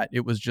like that.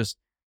 It was just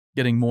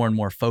getting more and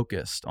more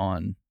focused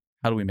on,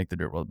 how do we make the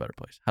dirt world a better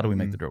place? How do we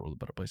make the dirt world a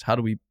better place? How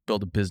do we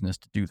build a business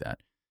to do that?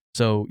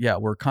 So yeah,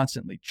 we're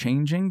constantly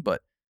changing,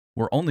 but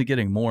we're only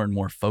getting more and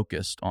more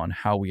focused on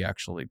how we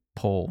actually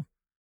pull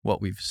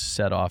what we've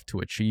set off to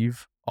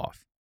achieve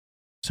off.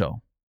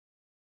 So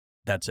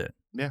that's it.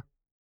 Yeah.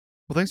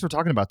 Well, thanks for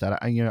talking about that.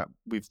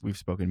 We've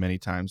spoken many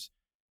times.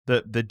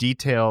 The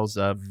details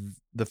of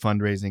the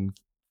fundraising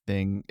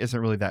thing isn't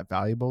really that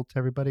valuable to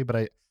everybody,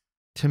 but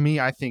to me,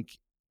 I think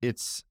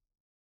it's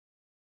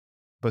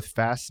both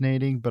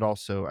fascinating, but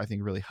also I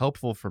think really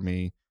helpful for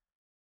me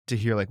to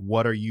hear like,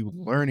 what are you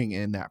learning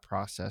in that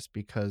process?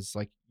 Because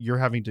like you're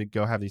having to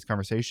go have these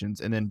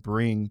conversations and then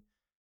bring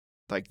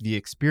like the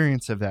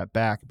experience of that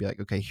back and be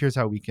like, okay, here's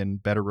how we can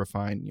better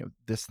refine,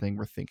 this thing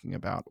we're thinking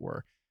about,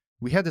 or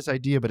we had this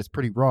idea, but it's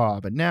pretty raw,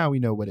 but now we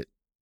know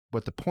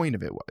what the point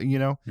of it was,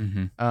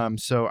 Mm-hmm.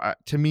 So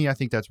to me, I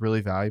think that's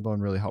really valuable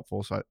and really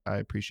helpful. So I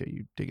appreciate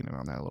you digging in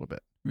on that a little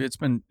bit. It's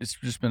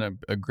just been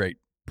a great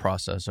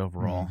process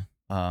overall.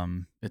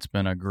 Mm-hmm. It's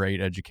been a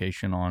great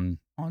education on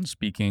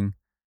speaking,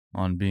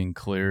 on being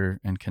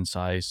clear and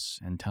concise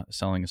and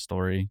selling a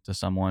story to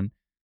someone.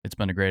 It's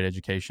been a great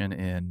education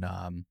in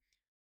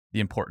the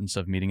importance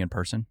of meeting in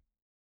person.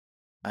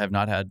 I have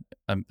not had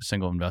a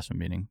single investment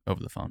meeting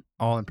over the phone.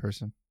 All in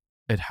person.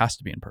 It has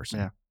to be in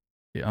person.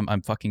 Yeah.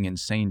 I'm fucking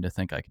insane to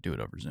think I could do it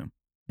over Zoom.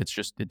 It's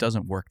just, it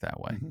doesn't work that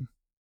way. Mm-hmm.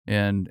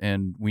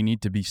 And we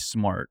need to be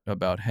smart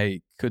about,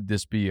 hey, could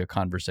this be a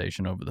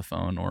conversation over the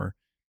phone or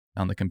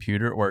on the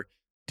computer, or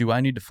do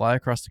I need to fly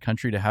across the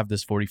country to have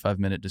this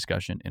 45-minute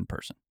discussion in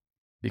person?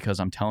 Because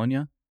I'm telling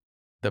you,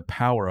 the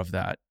power of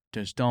that,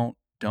 just don't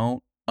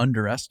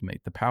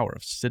underestimate the power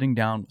of sitting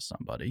down with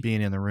somebody,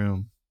 Being in the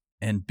room.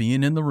 and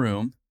being in the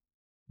room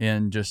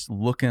and just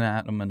looking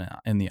at them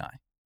in the eye.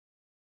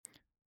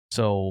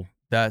 So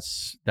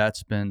that's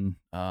been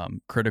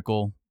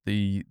critical.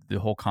 The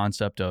whole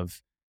concept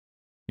of,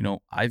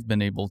 I've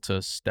been able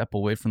to step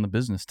away from the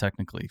business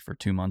technically for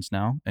 2 months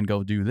now and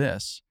go do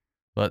this,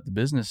 but the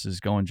business is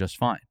going just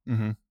fine.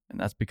 Mm-hmm. And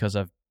that's because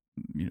I've,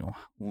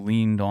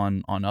 leaned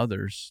on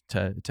others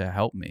to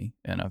help me.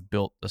 And I've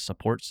built a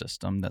support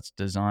system that's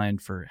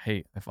designed for,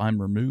 hey, if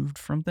I'm removed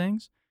from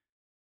things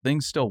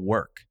still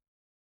work.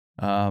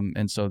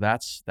 And so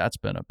that's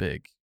been a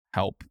big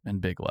help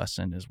and big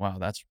lesson is, wow,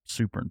 that's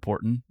super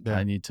important. Yeah.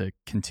 I need to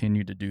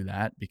continue to do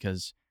that,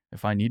 because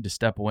if I need to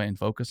step away and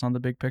focus on the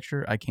big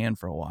picture, I can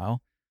for a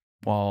while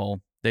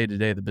day to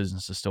day, the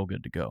business is still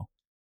good to go.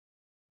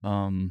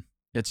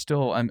 It's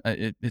still,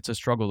 it's a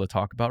struggle to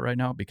talk about right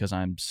now because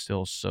I'm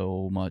still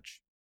so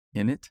much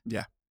in it.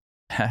 Yeah.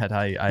 That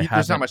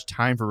There's not much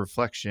time for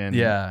reflection.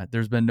 Yeah.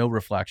 There's been no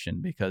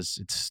reflection because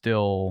it's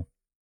still,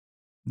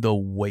 the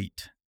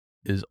weight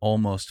is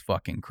almost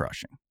fucking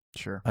crushing.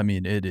 Sure. I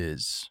mean, it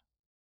is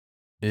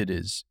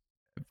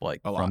like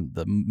A lot. from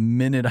the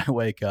minute I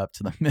wake up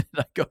to the minute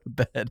I go to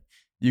bed,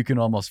 you can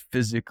almost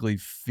physically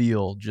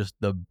feel just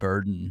the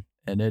burden,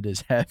 and it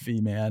is heavy,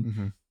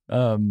 man.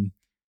 Mm-hmm.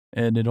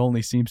 And it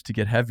only seems to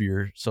get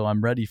heavier. So I'm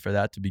ready for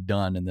that to be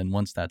done. And then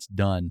once that's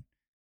done,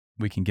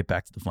 we can get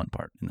back to the fun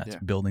part. And that's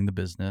building the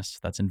business.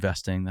 That's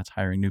investing. That's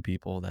hiring new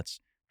people. That's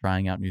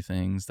trying out new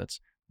things.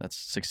 That's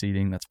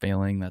succeeding. That's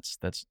failing. That's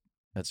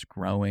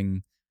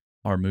growing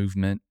our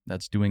movement.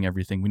 That's doing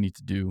everything we need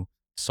to do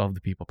to solve the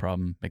people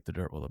problem, make the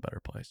dirt world a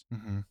better place.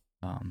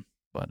 Mm-hmm.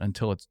 But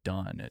until it's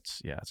done, it's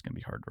going to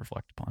be hard to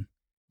reflect upon.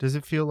 Does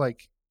it feel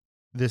like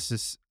this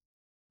is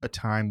a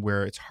time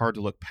where it's hard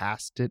to look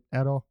past it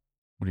at all?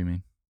 What do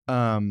you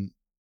mean?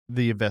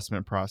 The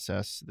investment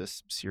process,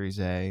 this Series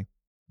A,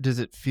 does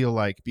it feel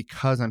like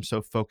because I'm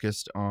so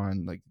focused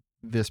on like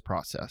this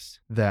process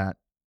that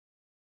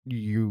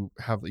you're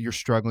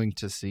struggling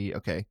to see,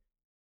 okay,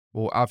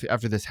 well,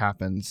 after this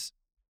happens,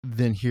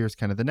 then here's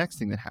kind of the next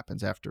thing that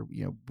happens after,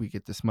 we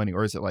get this money?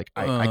 Or is it like,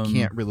 I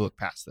can't really look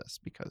past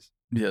this because.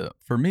 Yeah,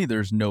 for me,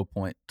 there's no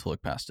point to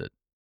look past it.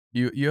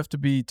 You have to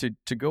be,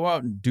 to go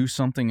out and do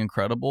something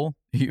incredible,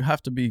 you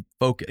have to be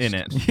focused In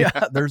it.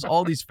 Yeah, there's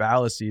all these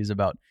fallacies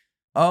about,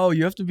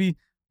 you have to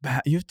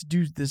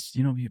do this,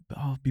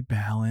 be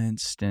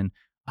balanced, and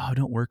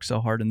don't work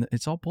so hard. And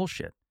it's all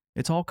bullshit.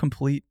 It's all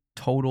complete,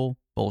 total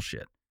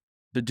bullshit.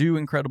 To do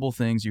incredible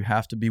things, you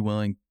have to be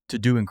willing to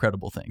do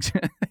incredible things.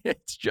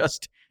 It's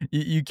just,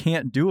 you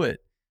can't do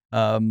it.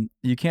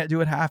 You can't do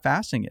it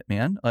half-assing it,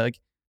 man. Like,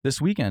 this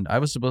weekend, I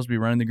was supposed to be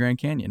running the Grand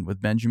Canyon with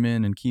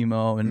Benjamin and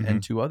Chemo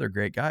and 2 other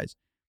great guys.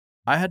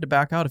 I had to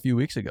back out a few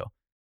weeks ago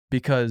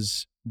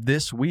because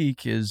this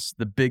week is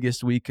the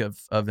biggest week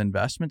of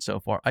investment so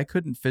far. I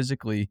couldn't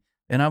physically,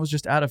 and I was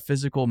just at a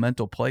physical,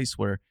 mental place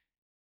where,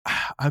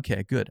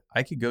 okay, good.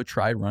 I could go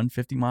run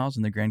 50 miles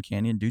in the Grand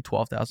Canyon, do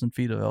 12,000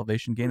 feet of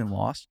elevation gain and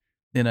loss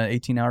in an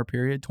 18-hour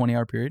period,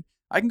 20-hour period.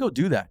 I can go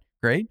do that.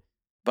 Great.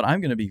 But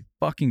I'm going to be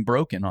fucking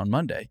broken on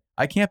Monday.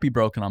 I can't be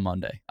broken on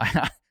Monday.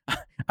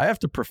 I have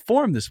to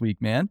perform this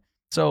week, man.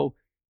 So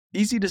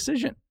easy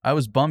decision. I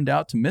was bummed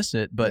out to miss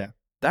it, but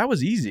that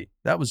was easy.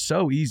 That was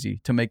so easy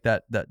to make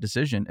that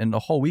decision. And the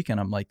whole weekend,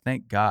 I'm like,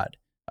 thank God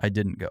I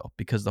didn't go,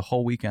 because the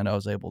whole weekend I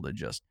was able to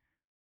just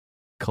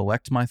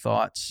collect my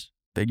thoughts,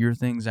 figure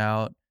things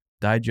out,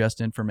 digest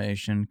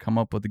information, come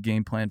up with a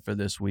game plan for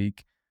this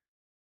week.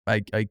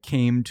 I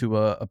came to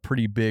a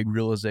pretty big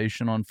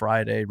realization on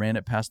Friday, ran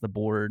it past the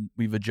board.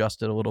 We've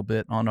adjusted a little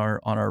bit on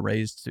our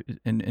raise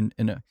in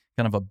a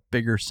kind of a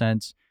bigger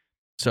sense.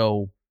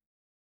 So,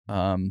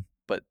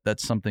 but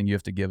that's something you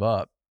have to give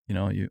up.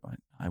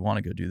 I want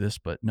to go do this,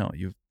 but no,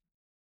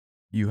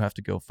 you have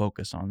to go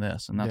focus on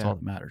this, and that's all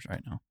that matters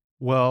right now.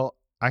 Well,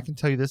 I can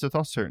tell you this with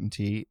all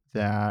certainty,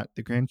 that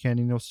the Grand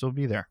Canyon will still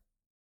be there.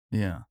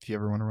 Yeah. If you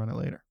ever want to run it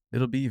later.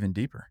 It'll be even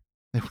deeper.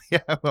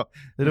 Yeah, well,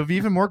 it'll be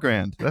even more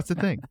grand. That's the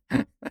thing.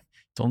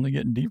 It's only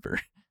getting deeper.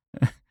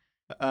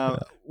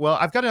 Well,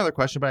 I've got another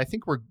question, but I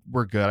think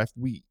we're good.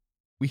 We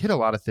hit a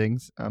lot of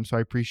things, so I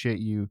appreciate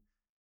you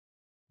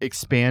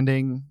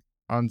expanding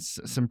on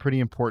some pretty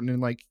important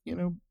and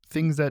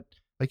things that,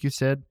 like you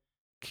said,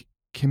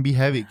 can be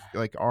heavy,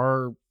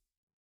 can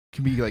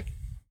be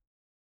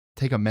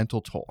take a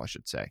mental toll, I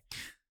should say.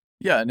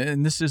 Yeah,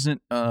 and this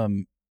isn't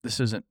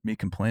me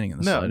complaining in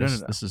the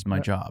slightest. No. This is my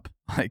job.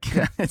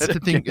 That's the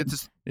thing.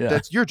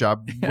 That's your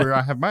job, where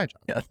I have my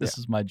job. Yeah, this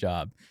is my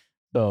job.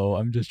 So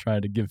I'm just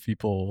trying to give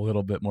people a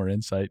little bit more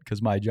insight,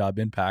 because my job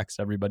impacts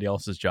everybody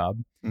else's job,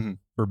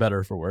 for better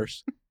or for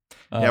worse.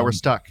 Yeah, we're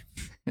stuck.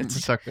 It's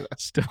we're stuck with that.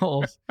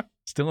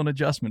 Still an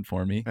adjustment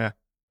for me. Yeah.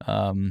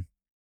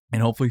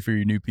 And hopefully for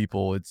your new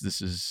people,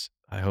 this is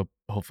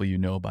hopefully you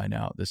know by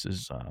now, this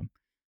is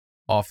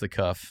off the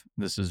cuff.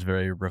 This is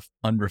very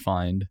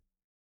unrefined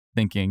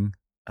thinking.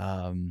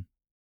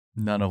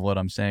 None of what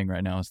I'm saying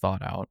right now is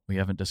thought out. We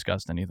haven't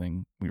discussed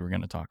anything we were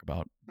going to talk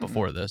about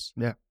before this.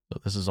 Yeah. So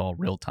this is all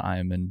real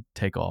time, and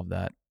take all of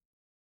that,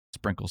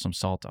 sprinkle some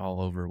salt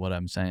all over what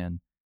I'm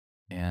saying,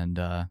 and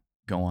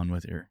go on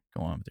with your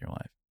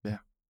life. Yeah.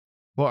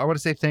 Well, I want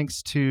to say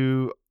thanks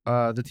to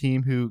the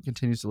team who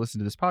continues to listen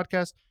to this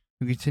podcast,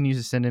 who continues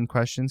to send in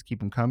questions.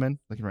 Keep them coming.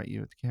 Looking right at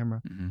you at the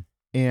camera. Mm-hmm.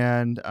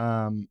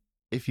 And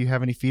if you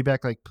have any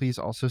feedback, like, please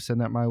also send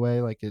that my way.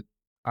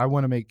 I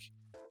want to make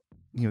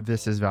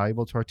this as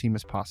valuable to our team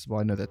as possible.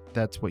 I know that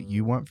that's what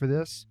you want for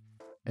this,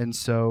 and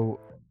so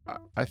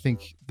I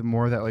think the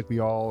more that we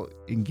all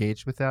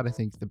engage with that, I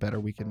think the better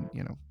we can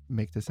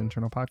make this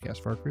internal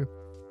podcast for our crew.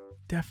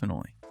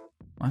 Definitely.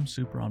 I'm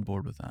super on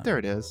board with that. There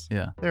it is.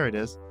 Yeah. There it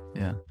is.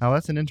 Yeah. Now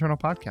that's an internal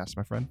podcast,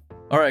 my friend.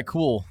 All right,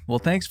 cool. Well,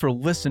 thanks for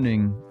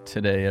listening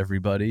today,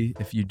 everybody.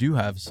 If you do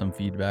have some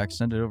feedback,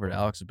 send it over to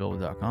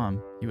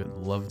alex@buildwit.com. He would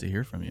love to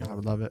hear from you. I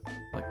would love it.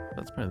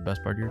 That's probably the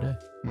best part of your day.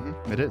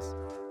 Mm-hmm. It is.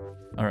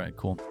 All right,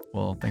 cool.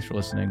 Well, thanks for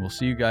listening. We'll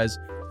see you guys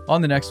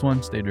on the next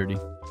one. Stay dirty.